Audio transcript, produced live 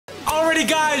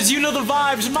party, guys? You know the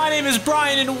vibes. My name is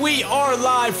Brian, and we are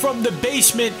live from the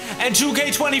basement, and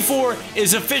 2K24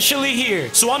 is officially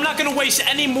here. So I'm not gonna waste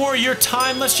any more of your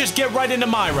time. Let's just get right into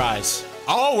MyRise.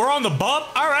 Oh, we're on the bump?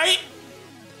 All right.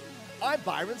 I'm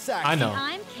Byron Saxton. I know.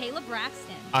 I'm Kayla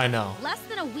Braxton. I know. Less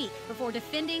than a week before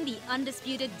defending the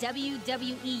undisputed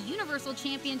WWE Universal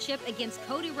Championship against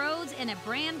Cody Rhodes in a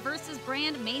brand versus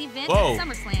brand main event at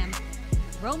SummerSlam,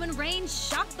 Roman Reigns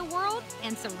shocked the world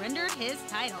and surrendered his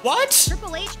title. What?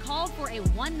 Triple H called for a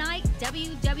one-night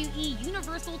WWE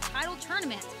Universal title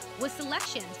tournament with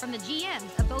selections from the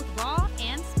GMs of both Raw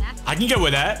and SmackDown. I can get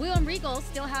with that. William Regal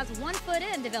still has one foot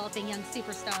in developing young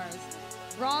superstars.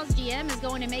 Raw's GM is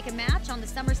going to make a match on the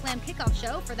SummerSlam kickoff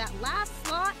show for that last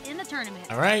slot in the tournament.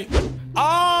 All right.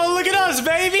 Oh, look at us,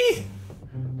 baby.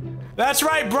 That's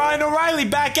right, Brian O'Reilly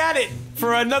back at it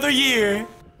for another year.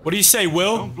 What do you say,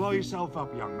 Will? Don't blow yourself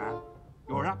up, young man.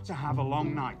 You're apt to have a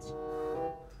long night.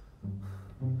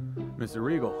 Mr.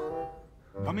 Regal.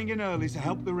 Coming in early to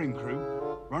help the ring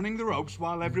crew, running the ropes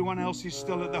while everyone else is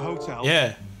still at the hotel.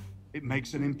 Yeah. It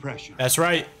makes an impression. That's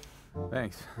right.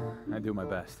 Thanks. I do my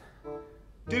best.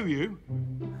 Do you?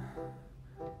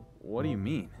 What do you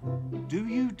mean? Do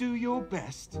you do your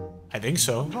best? I think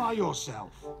so. Apply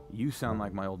yourself. You sound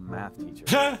like my old math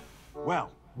teacher.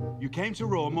 Well, you came to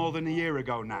Raw more than a year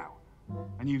ago now,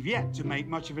 and you've yet to make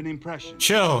much of an impression.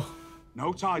 Chill.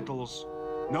 No titles,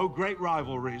 no great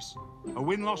rivalries, a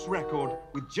win-loss record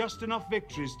with just enough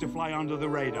victories to fly under the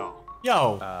radar.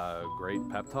 Yo. Great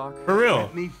pep talk. For real.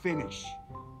 Let me finish.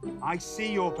 I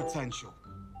see your potential.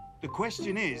 The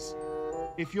question is,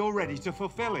 if you're ready to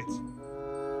fulfill it.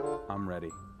 I'm ready.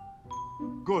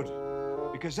 Good,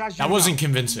 because as you That wasn't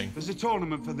convincing. there's a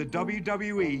tournament for the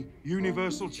WWE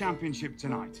Universal Championship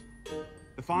tonight.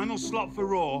 The final slot for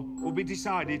Raw will be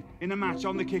decided in a match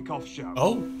on the kickoff show.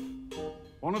 Oh.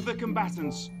 One of the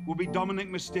combatants will be Dominic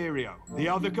Mysterio. The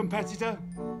other competitor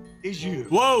is you.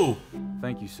 Whoa.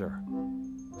 Thank you, sir.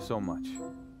 So much.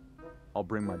 I'll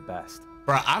bring my best.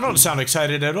 Bro, I don't sound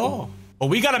excited at all. But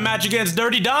we got a match against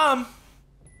Dirty Dom.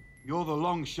 You're the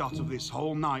long shot of this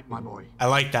whole night, my boy. I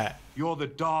like that. You're the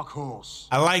dark horse.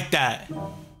 I like that.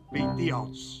 Beat the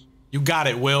odds. You got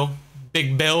it, Will.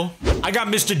 Big Bill. I got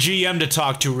Mr. GM to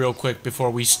talk to real quick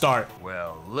before we start.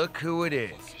 Well, look who it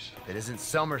is. It isn't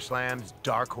SummerSlam's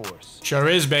Dark Horse. Sure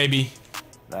is, baby.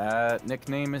 That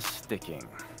nickname is sticking.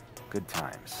 Good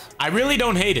times. I really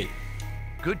don't hate it.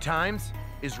 Good times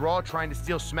is Raw trying to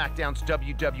steal SmackDown's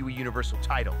WWE Universal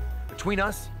title. Between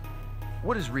us,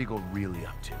 what is Regal really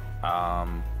up to?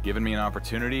 Giving me an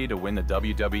opportunity to win the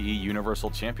WWE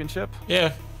Universal Championship?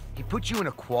 Yeah. He put you in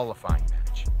a qualifying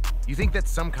match. You think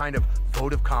that's some kind of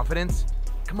vote of confidence?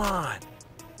 Come on,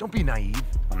 don't be naive.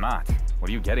 I'm not. What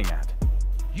are you getting at?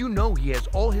 You know he has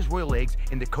all his royal eggs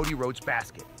in the Cody Rhodes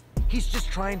basket. He's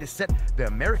just trying to set the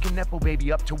American Nepo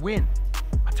baby up to win.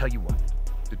 I'll tell you what,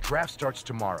 the draft starts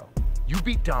tomorrow. You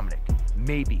beat Dominic,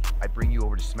 maybe I bring you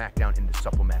over to SmackDown in the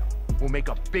supplemental. We'll make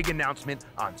a big announcement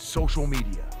on social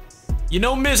media. You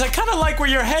know, Miz, I kind of like where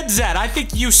your head's at. I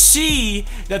think you see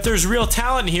that there's real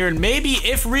talent here, and maybe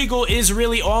if Regal is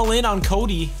really all in on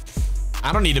Cody,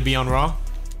 I don't need to be on Raw.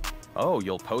 Oh,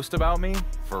 you'll post about me?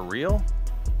 For real?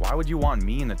 Why would you want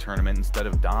me in the tournament instead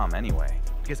of Dom anyway?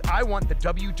 Because I want the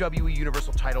WWE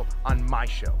Universal title on my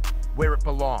show, where it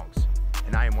belongs.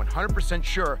 And I am 100%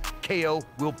 sure KO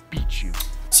will beat you.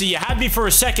 See, you had me for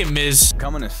a second, Miz.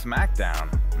 Coming to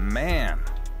SmackDown? Man,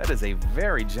 that is a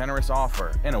very generous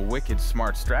offer and a wicked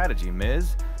smart strategy,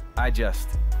 Miz. I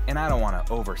don't want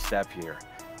to overstep here,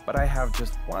 but I have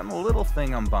just one little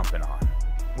thing I'm bumping on.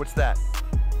 What's that?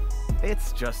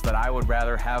 It's just that I would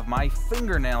rather have my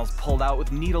fingernails pulled out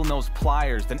with needle-nose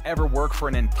pliers than ever work for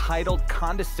an entitled,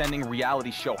 condescending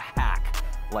reality show hack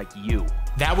like you.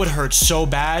 That would hurt so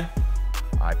bad.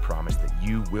 I promise that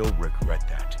you will regret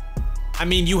that. I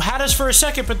mean, you had us for a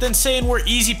second, but then saying we're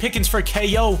easy pickings for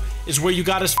KO is where you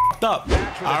got us f***ed up.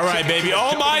 All right, baby.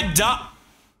 Oh my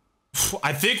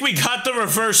I think we got the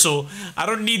reversal. I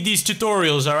don't need these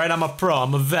tutorials, all right? I'm a pro.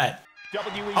 I'm a vet.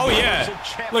 Oh, yeah.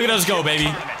 Look at us go,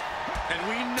 baby.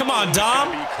 Come on,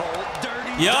 Dom.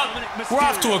 Yup. We're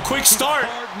off to a quick start.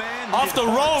 Off the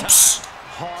ropes.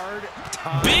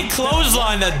 Big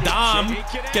clothesline that Dom.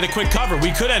 Get a quick cover.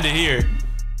 We could end it here.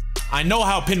 I know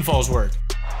how pinfalls work.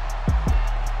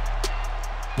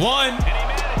 One.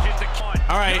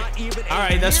 All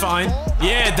right, that's fine.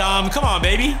 Yeah, Dom, come on,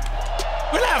 baby.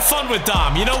 We're gonna have fun with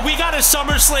Dom. You know, we got a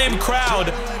SummerSlam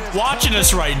crowd watching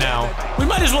us right now. We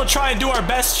might as well try and do our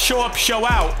best, show up, show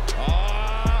out.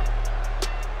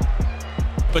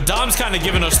 But Dom's kind of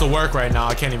giving us the work right now,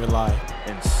 I can't even lie.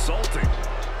 Insulting.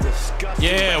 Disgusting.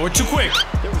 Yeah, we're too quick.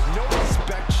 There was no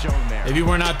Maybe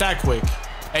we're not that quick.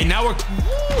 Hey, now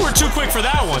we're too quick for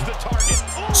that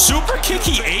one. Super kick,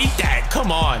 he ate that.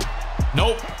 Come on.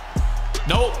 Nope.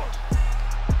 Nope.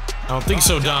 I don't think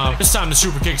so, Dom. This time the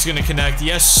super kick's gonna connect.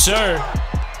 Yes, sir.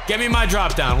 Get me my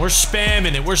drop down. We're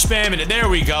spamming it. We're spamming it. There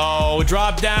we go.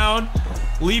 Drop down.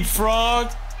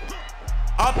 Leapfrog.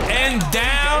 Up and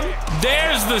down.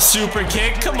 There's the super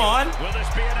kick. Come on.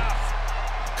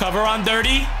 Cover on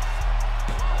Dirty.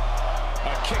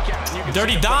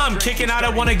 Dirty Dom kicking out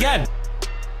at one again.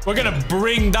 We're gonna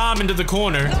bring Dom into the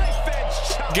corner.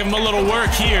 Give him a little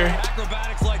work here.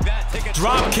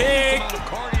 Drop kick.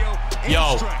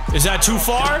 Yo, is that too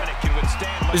far?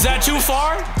 Is that too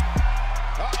far?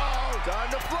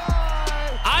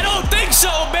 I don't think so,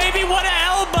 baby. What an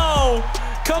elbow.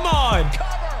 Come on.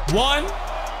 1,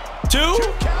 2.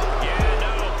 Yeah,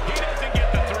 no, he doesn't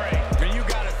get the 3. I mean, you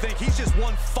gotta think he's just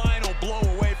one final blow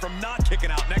away from not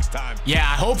kicking out next time. Yeah,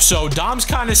 I hope so. Dom's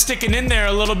kind of sticking in there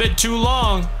a little bit too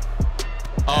long.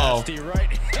 Oh.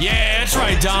 Yeah, that's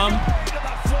right, Dom.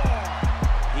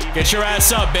 Get your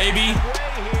ass up, baby.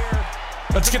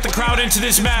 Let's get the crowd into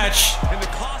this match.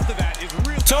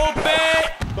 Tope!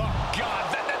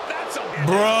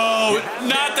 Bro,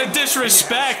 not the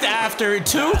disrespect after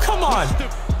 2. Come on.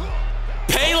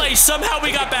 Pele, somehow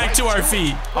we got back to our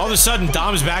feet. All of a sudden,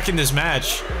 Dom's back in this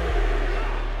match.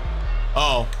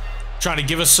 Oh, trying to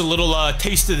give us a little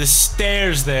taste of the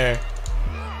stairs there.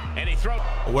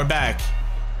 We're back.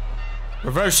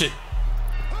 Reverse it.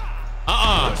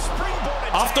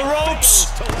 Off the ropes.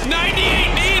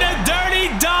 98 knee to Dirty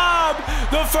Dom.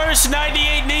 The first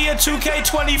 98 knee at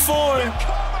 2K24.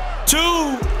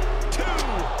 2.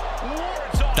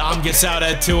 Dom gets out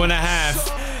at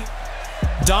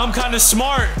 2.5. Dom kind of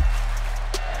smart.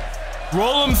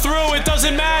 Roll him through. It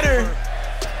doesn't matter.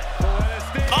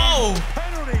 Oh.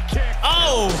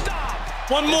 Oh.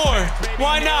 One more.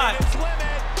 Why not?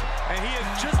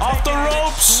 Off the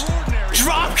ropes.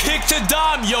 Drop kick to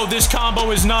Dom. Yo, this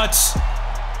combo is nuts.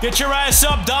 Get your ass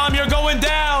up, Dom. You're going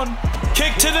down.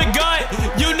 Kick to the gut.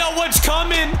 You know what's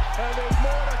coming.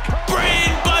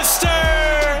 Brain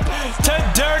buster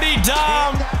to Dirty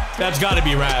Dom. That's got to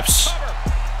be wraps.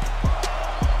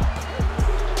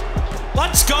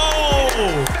 Let's go.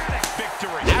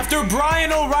 After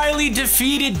Brian O'Reilly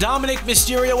defeated Dominic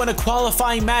Mysterio in a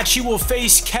qualifying match, he will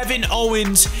face Kevin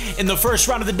Owens in the first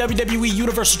round of the WWE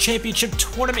Universal Championship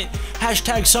tournament.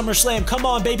 Hashtag SummerSlam. Come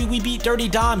on, baby. We beat Dirty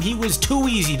Dom. He was too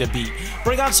easy to beat.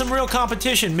 Bring on some real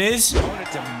competition, Miz.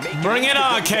 Bring it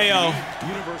on, KO.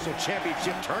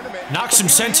 Knock some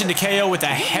sense into KO with a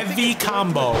heavy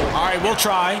combo. All right, we'll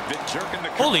try.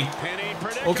 Holy.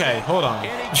 Okay, hold on.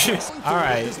 All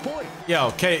right.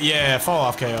 Yo, yeah, fall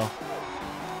off, KO.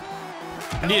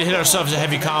 We need to hit ourselves a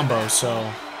heavy combo, so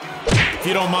if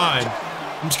you don't mind,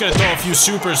 I'm just gonna throw a few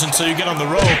supers until you get on the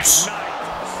ropes.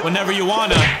 Whenever you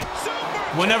wanna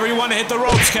hit the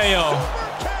ropes, KO.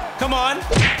 Come on.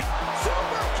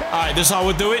 All right, this is how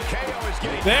we'll do it.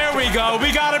 There we go.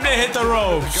 We got him to hit the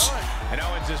ropes.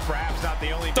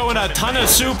 Throwing a ton of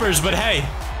supers, but hey,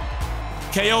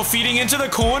 KO feeding into the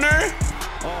corner.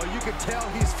 Oh, you can tell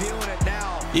he's feeling it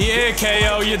now. Yeah,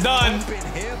 KO, you're done.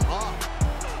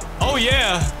 Oh,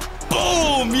 yeah.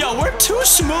 Boom. Yo, we're too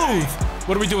smooth.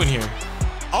 What are we doing here?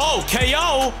 Oh,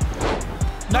 KO.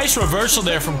 Nice reversal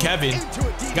there from Kevin.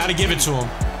 Gotta give it to him.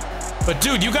 But,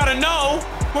 dude, you gotta know,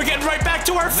 we're getting right back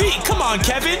to our feet. Come on,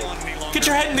 Kevin. Get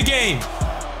your head in the game.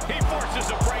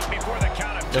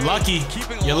 You're lucky.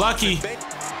 You're lucky.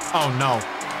 Oh, no.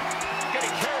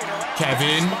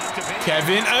 Kevin.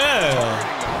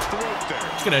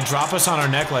 He's gonna drop us on our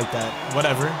neck like that.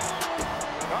 Whatever.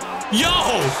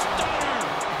 Yo!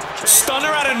 Stunner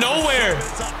out of nowhere.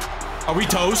 Are we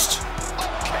toast?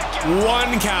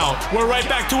 1 count. We're right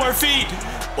back to our feet.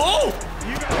 Oh!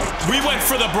 We went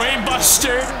for the brain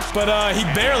buster, but he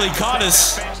barely caught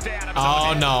us.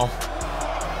 Oh no.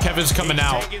 Kevin's coming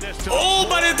out. Oh,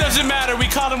 but it doesn't matter. We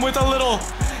caught him with a little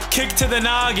kick to the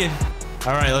noggin.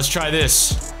 All right, let's try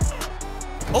this.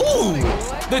 Oh,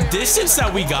 the distance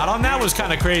that we got on that was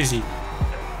kind of crazy.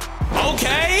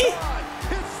 Okay.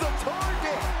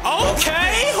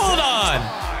 Okay, hold on.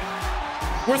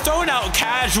 We're throwing out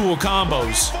casual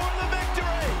combos.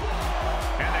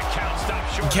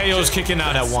 KO's kicking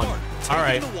out at 1. All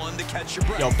right.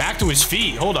 Yo, back to his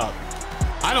feet. Hold up.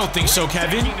 I don't think so,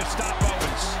 Kevin.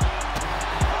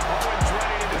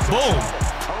 Boom.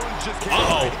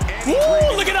 Uh-oh.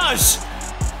 Woo, look at us.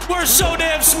 We're so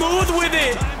damn smooth with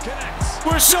it.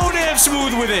 We're so damn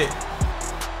smooth with it.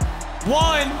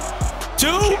 1, 2.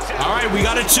 All right, we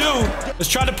got a 2. Let's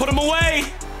try to put him away.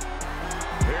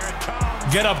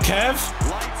 Get up, Kev.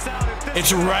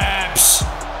 It's wraps.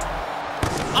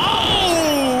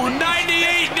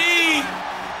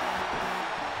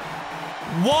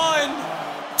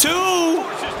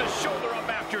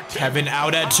 Kevin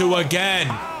out at 2 again.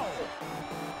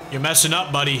 You're messing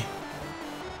up, buddy.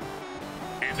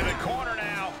 Into the corner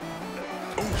now.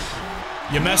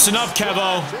 You're messing up,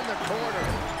 Kevo.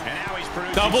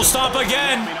 Double stomp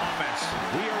again.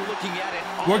 We are looking at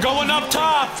it. We're going up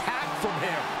top. From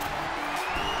him.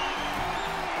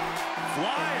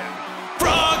 Flying.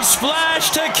 Frog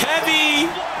splash to Kevy.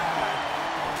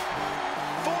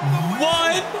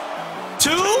 1, 2.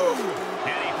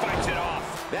 And he fights it off.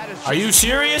 Are you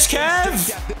serious,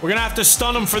 Kev? We're gonna have to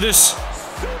stun him for this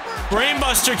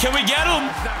brainbuster. Can we get him?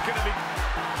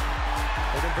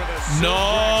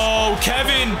 No,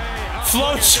 Kevin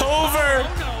floats over.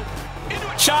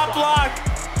 Chop block.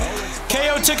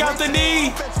 KO took out the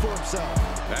knee.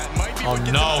 Oh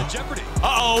no.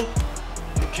 Uh-oh.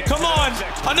 Come on.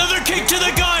 Another kick to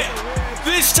the gut.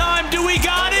 This time, do we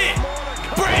got it?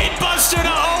 Brainbuster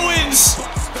to Owens.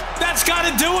 That's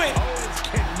gotta do it.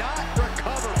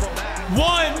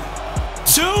 1,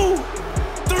 2,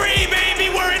 3, baby.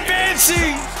 We're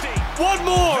advancing. One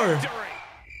more.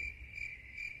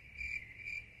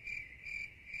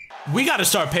 We got to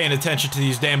start paying attention to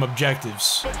these damn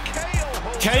objectives.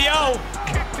 KO.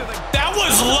 That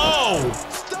was low.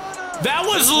 That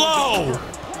was low.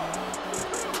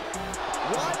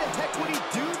 Why the heck would he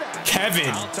do that?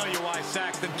 Kevin. I'll tell you why,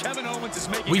 Saxton. Kevin Owens is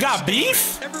making. We got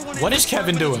beef? What is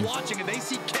Kevin doing?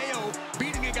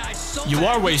 You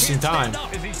are wasting time.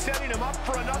 Is he setting him up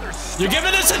for another? You're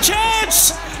giving us a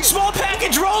chance. Small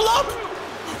package roll up.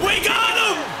 We got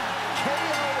him.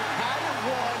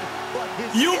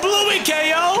 You blew it,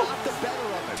 KO.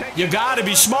 You got to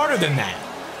be smarter than that.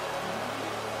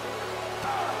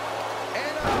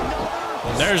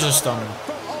 Well, there's a stunner.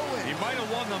 He might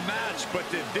have won the match, but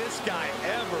did this guy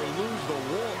ever lose the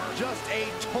war? Just a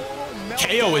total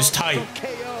KO is tight.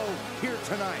 KO here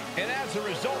tonight. And as a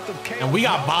result of KO, And we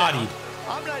got bodied.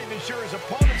 I'm not even sure his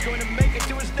opponent's going to make it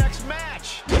to his next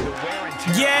match.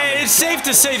 Yeah, it's safe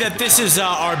to say that this is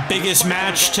our biggest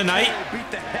match tonight.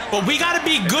 But we got to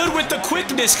be good with the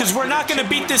quickness because we're not going to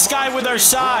beat this guy with our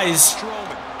size.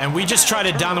 And we just try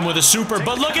to down him with a super.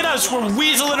 But look at us. We're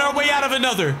weaseling our way out of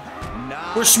another.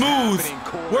 We're smooth.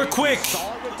 We're quick.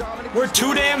 We're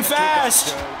too damn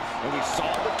fast.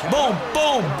 Boom,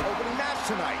 boom.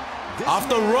 Off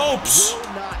the ropes.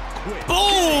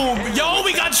 Boom. Yo,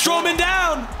 we got Strowman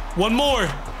down. One more.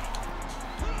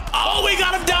 Oh, we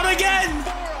got him down again.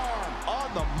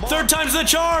 Third time's the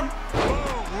charm.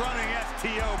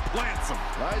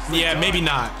 Yeah, maybe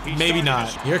not. Maybe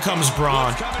not. Here comes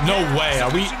Braun. No way.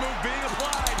 Are we?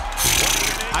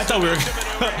 I thought we were.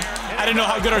 I didn't know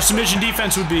how good our submission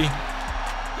defense would be.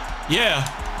 Yeah.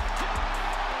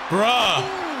 Bruh.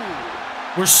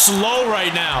 We're slow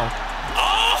right now.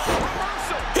 Oh!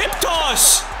 Hip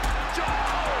toss.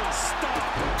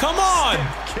 Come on.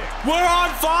 We're on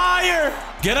fire.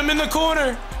 Get him in the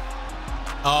corner.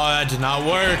 Oh, that did not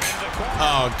work.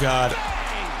 Oh, God.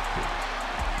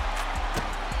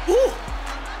 Woo.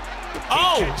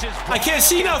 Oh, I can't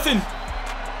see nothing.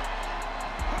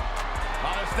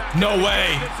 No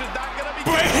way.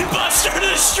 Brainbuster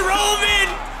to Strowman.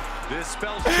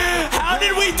 How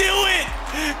did we do it?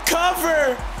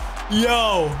 Cover.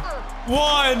 Yo.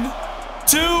 1,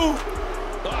 2.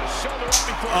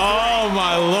 Oh,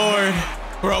 my Lord.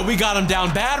 Bro, we got him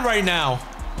down bad right now.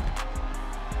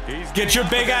 Get your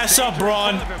big ass up,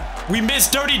 Braun. We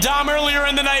missed Dirty Dom earlier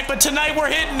in the night, but tonight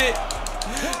we're hitting it.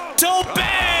 Tope!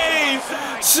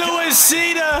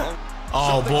 Suicida!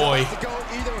 Oh, boy.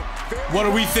 What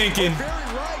are we thinking?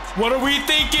 What are we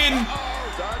thinking?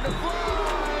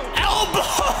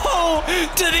 Elbow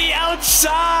to the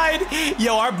outside.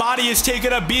 Yo, our body is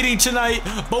taking a beating tonight,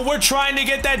 but we're trying to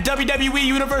get that WWE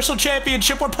Universal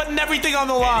Championship. We're putting everything on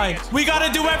the line. We got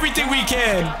to do everything we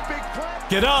can.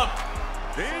 Get up.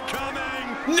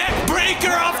 Neck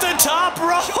breaker off the top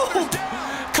rope.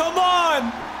 Come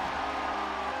on.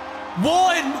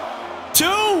 1, 2.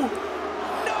 No,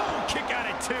 kick out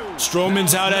at 2.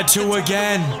 Strowman's out at 2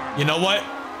 again. You know what?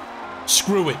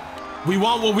 Screw it. We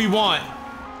want what we want.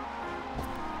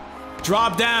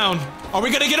 Drop down. Are we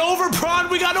gonna get over Braun?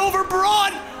 We got over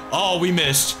Braun. Oh, we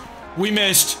missed. We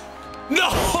missed. No.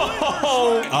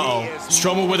 Uh-oh.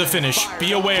 Strowman with a finish.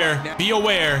 Be aware. Be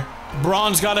aware.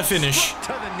 Braun's got to finish.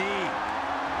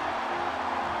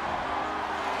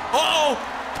 Uh-oh.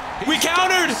 We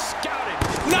countered.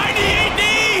 98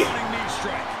 knee.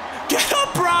 Get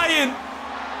up, Brian.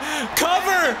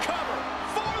 Cover.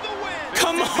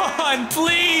 Come on,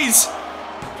 please.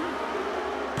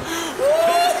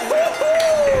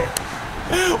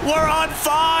 We're on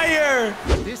fire.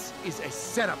 This is a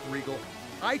setup, Regal.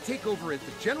 I take over as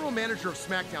the general manager of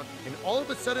SmackDown, and all of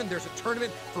a sudden there's a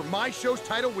tournament for my show's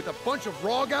title with a bunch of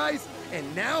Raw guys,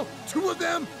 and now 2 of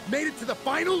them made it to the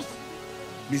finals?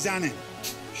 Mizanin,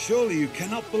 surely you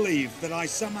cannot believe that I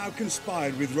somehow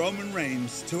conspired with Roman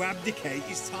Reigns to abdicate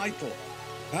his title.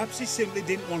 Perhaps he simply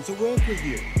didn't want to work with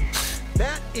you.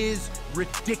 That is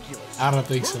ridiculous. I don't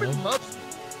think Roman so. loves me,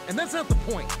 and that's not the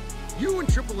point. You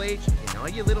and Triple H and all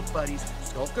your little buddies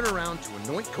skulking around to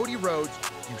anoint Cody Rhodes.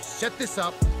 You set this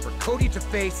up for Cody to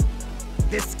face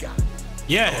this guy.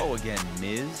 Yeah. Hello again,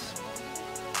 Miz.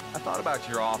 I thought about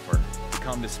your offer to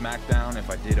come to SmackDown if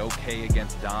I did okay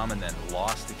against Dom and then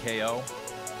lost to KO.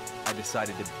 I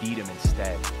decided to beat him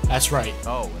instead. That's right.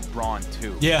 Oh, and Braun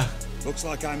too. Yeah. Looks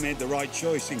like I made the right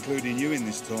choice, including you in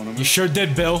this tournament. You sure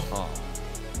did, Bill. Oh,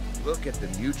 look at the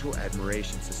Mutual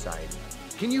Admiration Society.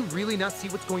 Can you really not see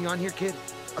what's going on here, kid?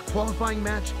 A qualifying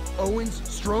match, Owens,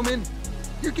 Strowman?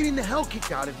 You're getting the hell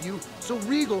kicked out of you so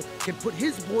Regal can put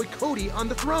his boy Cody on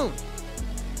the throne.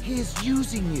 He is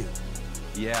using you.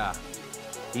 Yeah,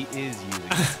 he is using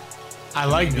me. I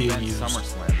like being used.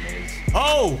 SummerSlam, Miz.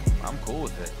 Oh! I'm cool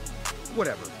with it.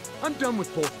 Whatever. I'm done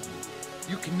with both of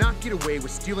you. You cannot get away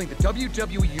with stealing the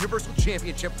WWE Universal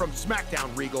Championship from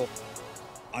SmackDown, Regal.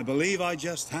 I believe I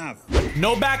just have.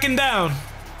 No backing down.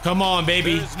 Come on,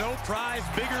 baby. There's no prize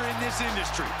bigger in this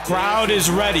industry. Crowd is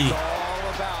ready. All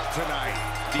about tonight.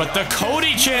 But the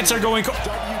Cody chants are going.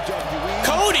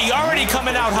 Cody already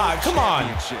coming out hot. Come on.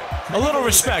 A little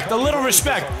respect. A little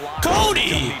respect.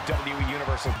 Cody!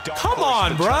 Come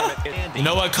on, bruh. You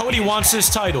know what? Cody wants this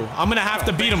title. I'm going to have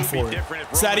to beat him for it.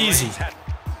 It's that easy.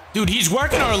 Dude, he's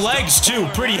working our legs, too.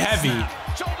 Pretty heavy.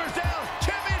 Shoulders down.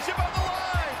 Championship on the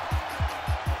line.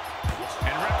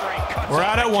 And referee cuts We're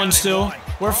out at 1 still.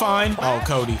 We're fine. Oh,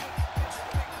 Cody.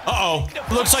 Uh-oh.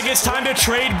 Looks like it's time to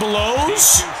trade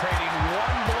blows.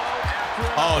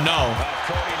 Oh, no.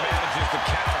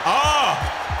 Oh!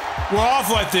 We're off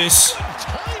like this.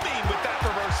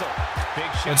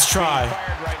 Let's try.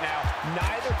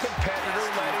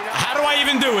 How do I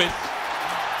even do it?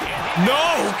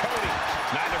 No!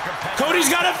 Cody's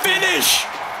got to finish!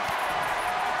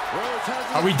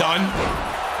 Are we done?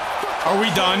 Are we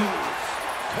done?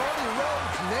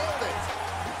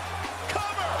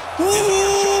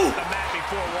 Ooh!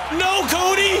 No,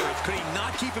 Cody!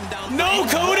 No,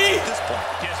 Cody!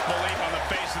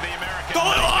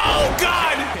 Oh,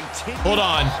 God! Hold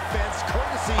on.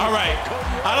 All right.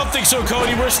 I don't think so,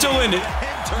 Cody. We're still in it.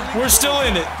 We're still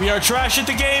in it. We are trash at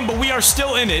the game, but we are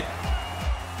still in it.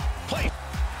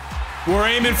 We're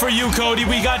aiming for you, Cody.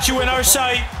 We got you in our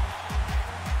sight.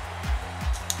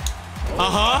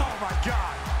 Uh-huh.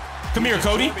 Come here,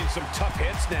 Cody.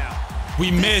 We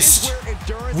missed.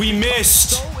 We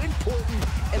missed.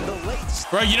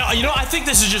 Bro, you know, I think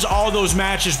this is just all those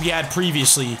matches we had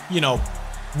previously, you know,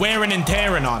 wearing and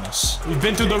tearing on us. We've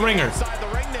been through the ringer,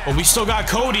 but we still got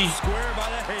Cody.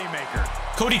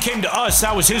 Cody came to us.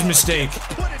 That was his mistake.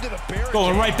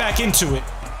 Going right back into it.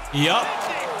 Yup.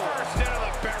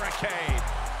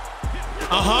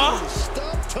 Uh-huh.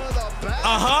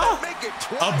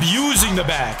 Uh-huh. Abusing the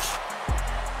back.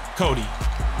 Cody.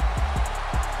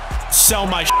 Sell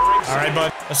my shit. All right,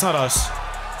 bud. That's not us.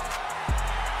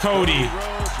 Cody.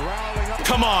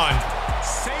 Come on.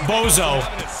 Bozo.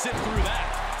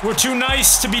 We're too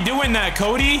nice to be doing that,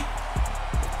 Cody.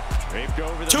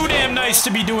 Too damn nice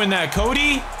to be doing that,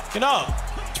 Cody. Get up.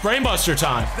 It's Brainbuster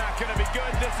time.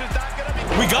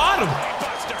 We got him.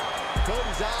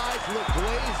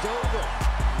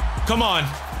 Come on.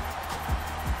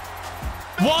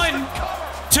 1,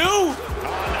 2.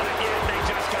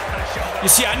 You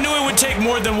see, I knew it would take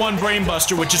more than one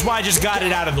Brainbuster, which is why I just got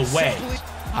it out of the way.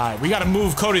 All right, we got to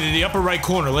move Cody to the upper right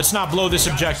corner. Let's not blow this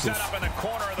objective.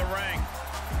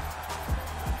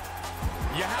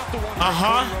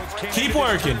 Uh-huh. Keep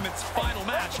working.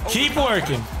 Keep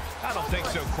working. I don't think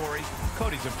so, Corey.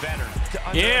 Cody's a veteran.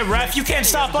 Yeah, ref, you can't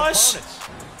stop us.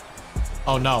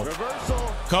 Oh, no.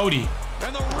 Cody.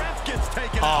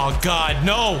 Oh, God,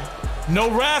 no. No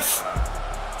ref.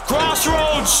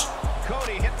 Crossroads.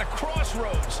 Cody hit the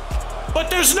crossroads. But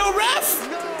there's no ref.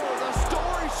 No, the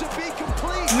story should be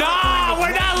complete. Nah,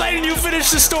 we're not letting you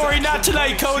finish the story. Not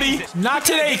tonight, Cody. Not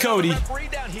today, Cody.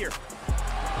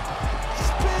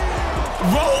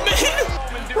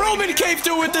 Roman came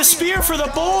through with the spear for the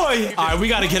boy. All right, we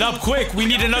got to get up quick. We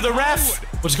need another ref.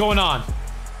 What's going on?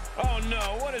 Oh,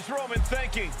 no. What is Roman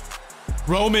thinking?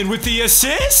 Roman with the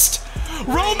assist?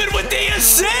 Roman with the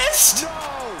assist?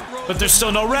 No. But there's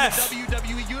still no ref.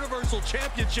 WWE Universal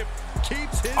Championship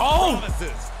keeps his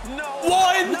promises. No.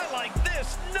 1. Not like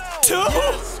this. No. 2.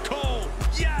 Yes, Cole.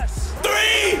 Yes. 3.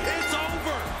 It's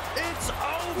over. It's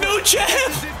over. New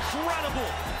champ. Incredible.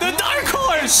 The Dark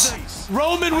Horse.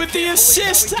 Roman with the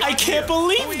assist. I can't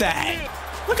believe that.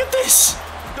 Look at this.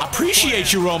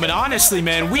 Appreciate you, Roman. Honestly,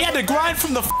 man, we had to grind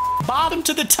from the bottom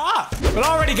to the top. But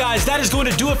alrighty, guys, that is going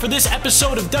to do it for this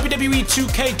episode of WWE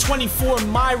 2K24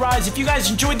 MyRise. If you guys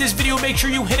enjoyed this video, make sure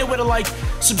you hit it with a like.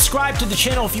 Subscribe to the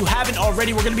channel if you haven't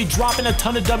already. We're going to be dropping a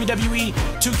ton of WWE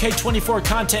 2K24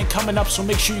 content coming up, so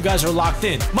make sure you guys are locked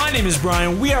in. My name is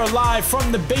Brian. We are live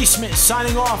from the basement,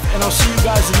 signing off, and I'll see you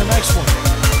guys in the next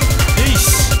one.